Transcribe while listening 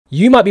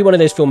You might be one of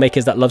those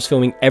filmmakers that loves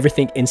filming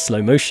everything in slow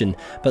motion,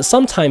 but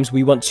sometimes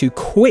we want to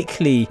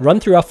quickly run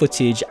through our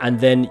footage and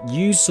then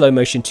use slow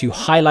motion to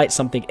highlight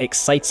something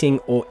exciting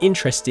or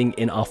interesting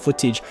in our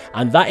footage,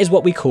 and that is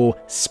what we call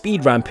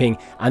speed ramping,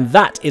 and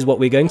that is what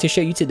we're going to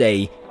show you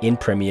today in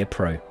Premiere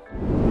Pro.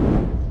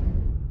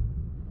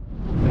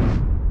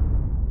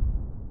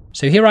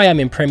 So here I am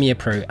in Premiere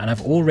Pro, and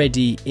I've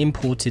already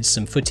imported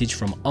some footage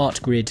from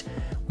ArtGrid.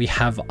 We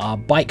have our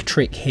bike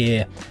trick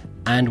here,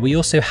 and we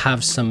also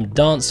have some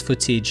dance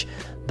footage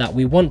that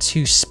we want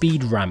to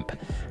speed ramp.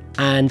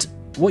 And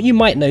what you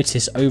might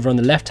notice over on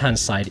the left hand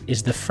side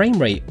is the frame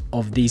rate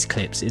of these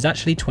clips is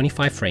actually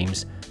 25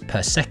 frames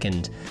per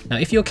second. Now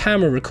if your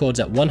camera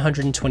records at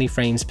 120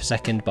 frames per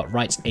second but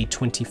writes a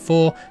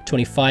 24,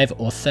 25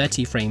 or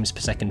 30 frames per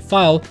second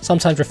file,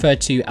 sometimes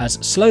referred to as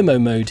slow-mo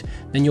mode,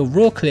 then your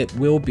raw clip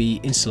will be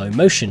in slow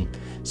motion.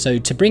 So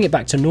to bring it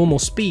back to normal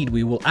speed,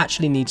 we will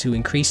actually need to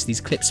increase these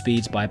clip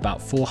speeds by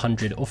about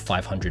 400 or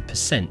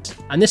 500%.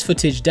 And this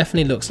footage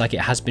definitely looks like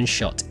it has been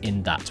shot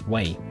in that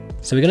way.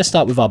 So we're going to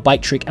start with our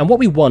bike trick, and what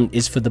we want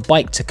is for the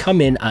bike to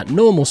come in at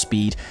normal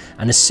speed,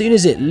 and as soon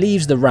as it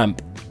leaves the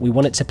ramp, we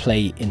want it to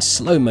play in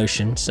slow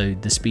motion, so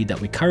the speed that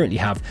we currently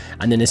have,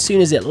 and then as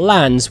soon as it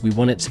lands, we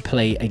want it to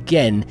play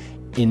again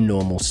in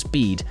normal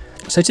speed.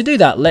 So to do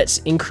that, let's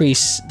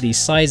increase the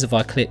size of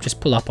our clip,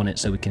 just pull up on it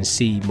so we can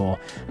see more,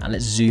 and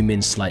let's zoom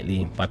in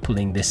slightly by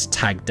pulling this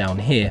tag down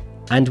here.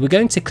 And we're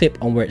going to clip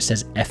on where it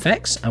says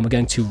FX, and we're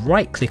going to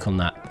right click on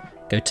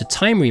that, go to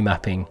time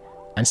remapping,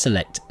 and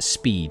select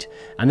speed.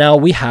 And now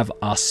we have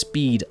our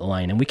speed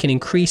line, and we can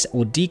increase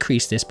or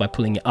decrease this by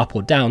pulling it up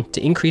or down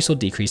to increase or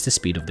decrease the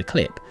speed of the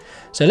clip.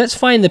 So let's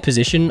find the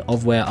position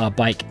of where our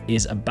bike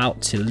is about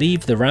to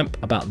leave the ramp,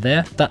 about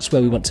there. That's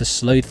where we want to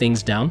slow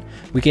things down.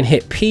 We can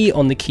hit P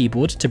on the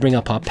keyboard to bring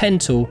up our pen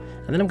tool,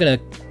 and then I'm going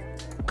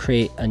to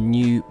create a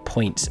new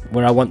point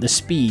where I want the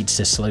speed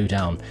to slow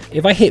down.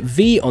 If I hit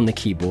V on the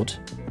keyboard,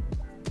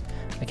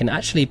 I can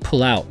actually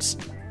pull out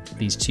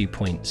these 2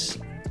 points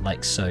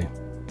like so.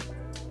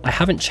 I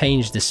haven't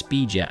changed the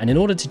speed yet, and in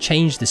order to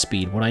change the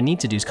speed, what I need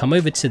to do is come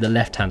over to the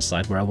left hand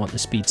side where I want the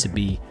speed to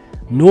be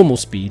normal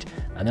speed,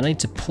 and then I need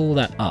to pull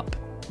that up,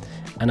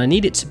 and I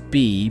need it to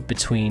be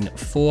between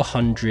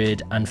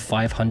 400 and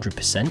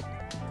 500%,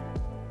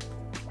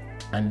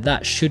 and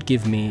that should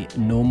give me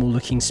normal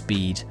looking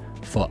speed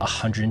for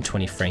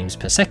 120 frames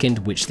per second,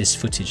 which this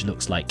footage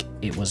looks like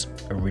it was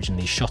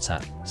originally shot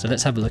at. So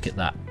let's have a look at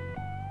that.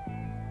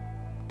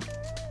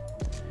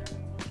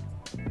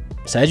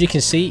 So as you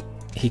can see,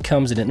 he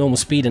comes in at normal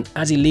speed, and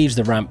as he leaves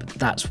the ramp,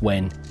 that's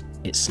when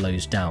it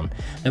slows down.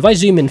 Now if I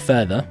zoom in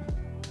further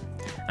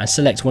and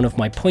select one of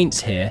my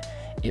points here,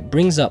 it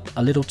brings up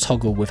a little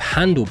toggle with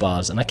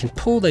handlebars, and I can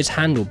pull those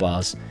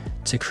handlebars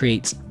to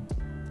create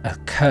a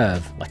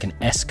curve, like an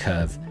S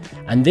curve,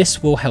 and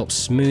this will help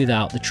smooth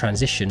out the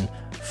transition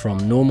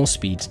from normal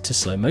speed to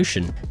slow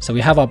motion. So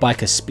we have our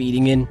biker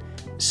speeding in,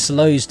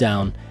 slows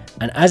down,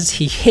 and as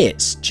he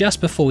hits,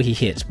 just before he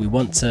hits, we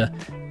want to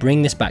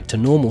bring this back to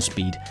normal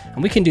speed,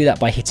 and we can do that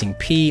by hitting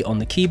P on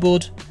the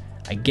keyboard,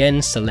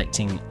 again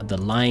selecting the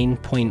line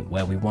point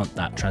where we want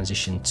that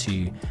transition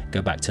to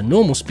go back to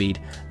normal speed,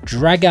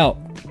 drag out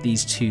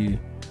these 2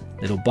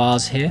 little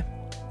bars here,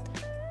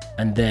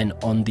 and then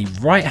on the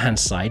right hand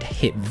side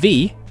hit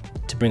V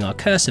to bring our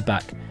cursor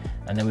back,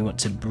 and then we want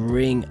to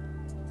bring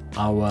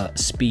our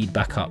speed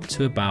back up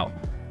to about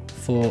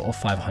 400 or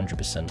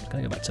 500%. I'm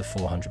gonna go back to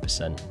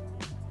 400%,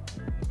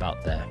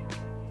 about there.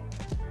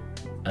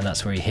 And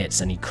that's where he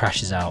hits and he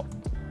crashes out.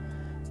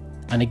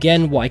 And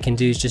again, what I can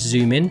do is just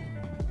zoom in,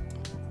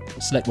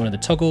 select one of the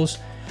toggles.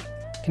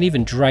 I can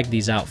even drag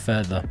these out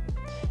further.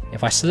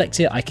 If I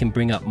select it, I can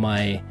bring up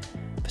my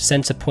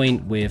center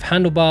point with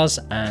handlebars,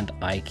 and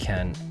I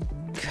can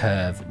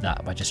curve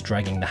that by just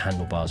dragging the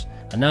handlebars.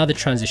 And now the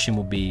transition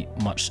will be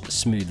much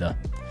smoother.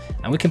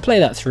 And we can play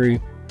that through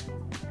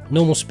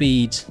normal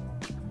speed,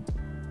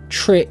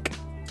 trick,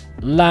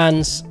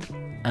 lands,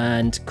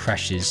 and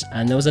crashes.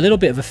 And there was a little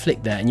bit of a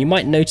flick there, and you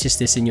might notice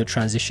this in your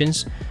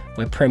transitions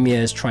where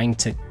Premiere is trying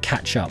to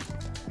catch up.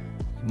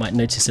 You might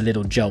notice a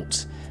little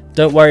jolt.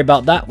 Don't worry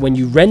about that. When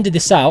you render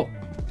this out,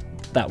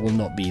 that will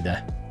not be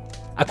there.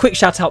 A quick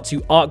shout out to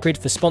ArtGrid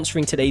for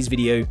sponsoring today's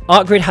video.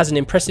 ArtGrid has an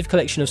impressive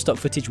collection of stock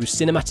footage with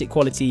cinematic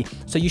quality,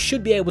 so you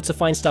should be able to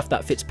find stuff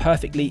that fits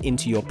perfectly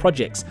into your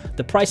projects.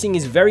 The pricing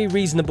is very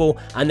reasonable,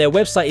 and their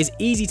website is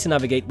easy to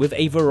navigate with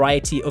a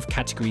variety of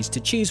categories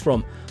to choose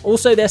from.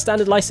 Also, their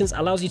standard license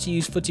allows you to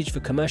use footage for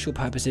commercial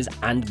purposes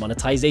and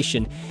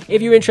monetization.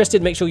 If you're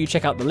interested, make sure you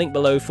check out the link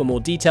below for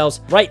more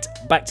details. Right,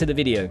 back to the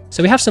video.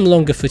 So we have some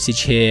longer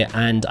footage here,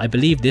 and I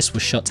believe this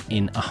was shot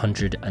in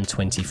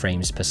 120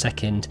 frames per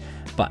second,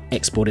 but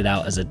exported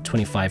out as a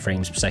 25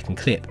 frames per second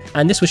clip.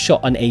 And this was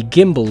shot on a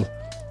gimbal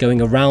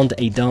going around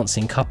a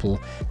dancing couple.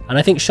 And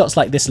I think shots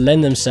like this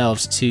lend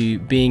themselves to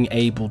being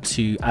able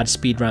to add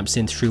speed ramps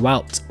in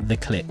throughout the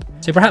clip.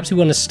 So perhaps we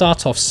want to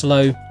start off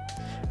slow,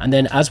 and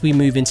then as we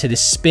move into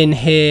this spin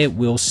here,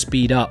 we'll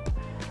speed up,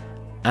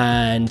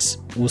 and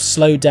we'll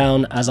slow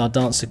down as our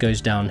dancer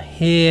goes down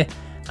here,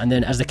 And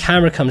then as the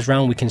camera comes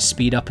round, we can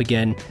speed up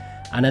again.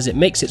 And as it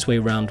makes its way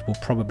around, we'll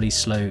probably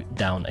slow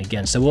down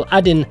again. So we'll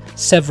add in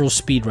several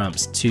speed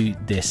ramps to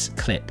this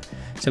clip.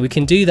 So we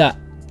can do that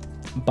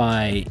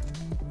by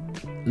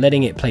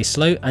letting it play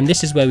slow. And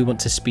this is where we want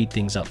to speed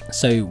things up.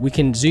 So we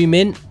can zoom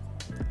in,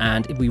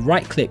 and if we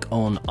right click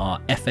on our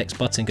FX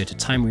button, go to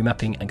time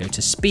remapping and go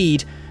to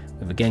speed,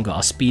 we've again got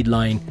our speed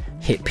line,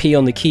 hit P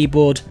on the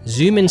keyboard,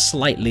 zoom in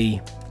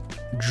slightly,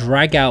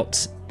 drag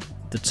out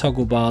the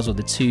toggle bars or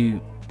the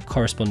two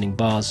corresponding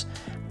bars.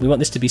 We want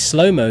this to be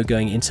slow-mo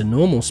going into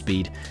normal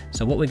speed.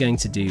 So what we're going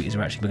to do is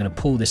we're going to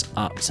pull this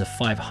up to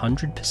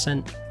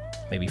 500%,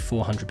 maybe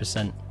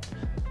 400%.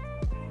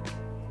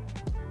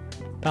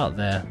 About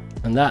there.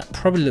 And that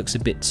probably looks a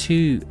bit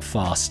too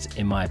fast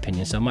in my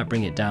opinion. So I might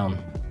bring it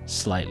down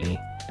slightly.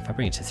 If I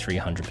bring it to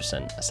 300%,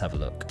 let's have a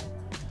look.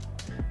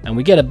 And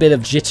we get a bit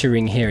of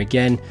jittering here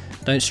again.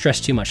 Don't stress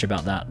too much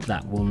about that.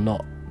 That will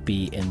not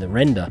be in the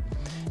render.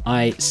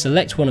 I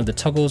select one of the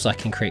toggles. I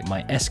can create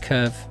my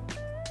S-curve.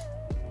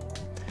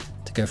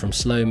 Go from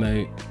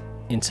slow-mo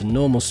into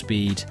normal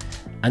speed,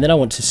 and then I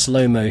want to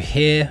slow-mo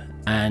here,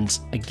 and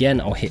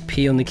again I'll hit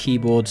P on the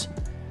keyboard,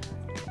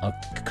 I'll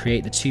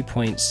create the 2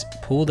 points,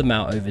 pull them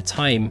out over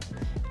time,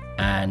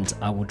 and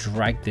I will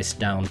drag this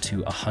down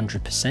to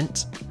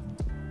 100%.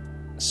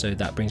 So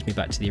that brings me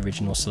back to the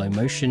original slow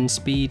motion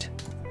speed.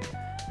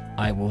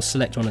 I will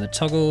select one of the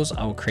toggles,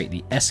 I will create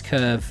the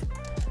S-curve,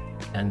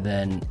 and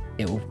then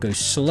it will go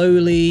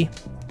slowly.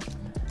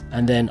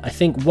 And then I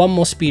think one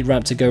more speed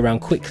ramp to go around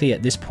quickly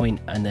at this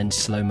point, and then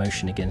slow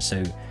motion again.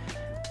 So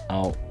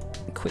I'll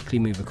quickly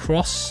move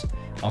across.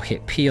 I'll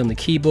hit P on the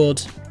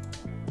keyboard,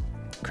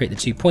 create the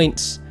 2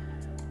 points,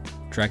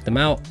 drag them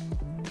out,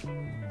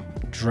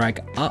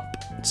 drag up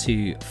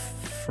to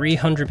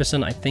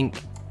 300%, I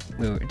think.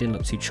 It didn't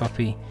look too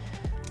choppy.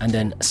 And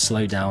then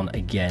slow down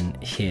again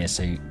here.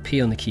 So P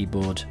on the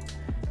keyboard,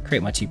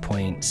 create my 2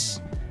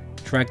 points,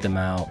 drag them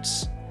out,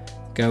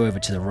 go over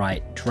to the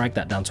right, drag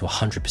that down to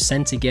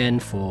 100% again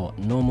for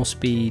normal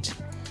speed,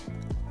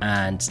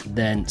 and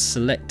then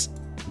select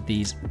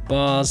these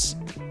bars,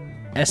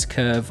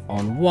 S-curve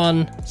on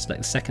 1,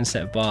 select the second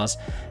set of bars,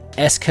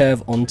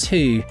 S-curve on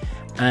 2,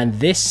 and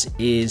this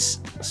is,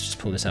 let's just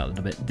pull this out a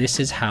little bit, this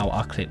is how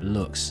our clip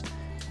looks.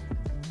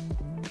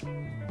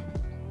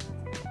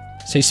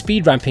 So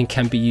speed ramping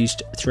can be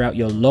used throughout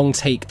your long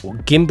take or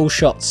gimbal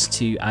shots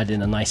to add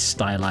in a nice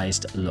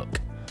stylized look.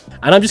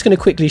 And I'm just going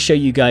to quickly show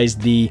you guys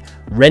the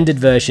rendered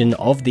version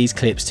of these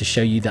clips to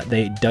show you that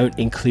they don't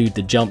include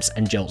the jumps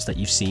and jolts that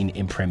you've seen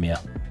in Premiere.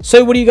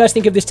 So what do you guys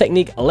think of this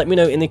technique? Let me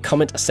know in the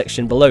comment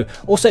section below.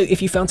 Also,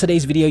 if you found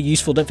today's video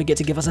useful, don't forget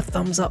to give us a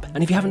thumbs up.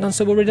 And if you haven't done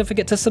so already, don't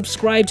forget to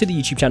subscribe to the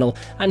YouTube channel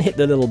and hit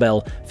the little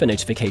bell for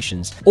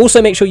notifications.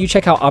 Also, make sure you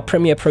check out our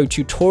Premiere Pro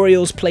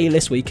tutorials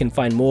playlist, where you can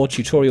find more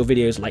tutorial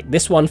videos like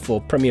this one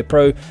for Premiere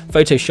Pro,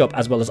 Photoshop,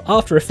 as well as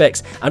After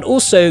Effects. And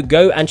also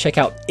go and check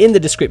out in the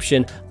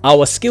description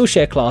our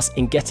Skillshare class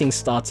in getting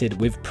started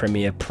with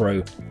Premiere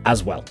Pro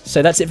as well.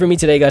 So that's it from me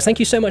today, guys. Thank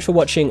you so much for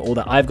watching. All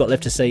that I've got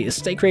left to say is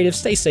stay creative,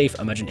 stay safe,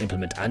 imagine,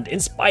 implement, and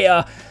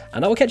inspire.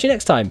 And I will catch you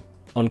next time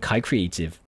on KaiCreative.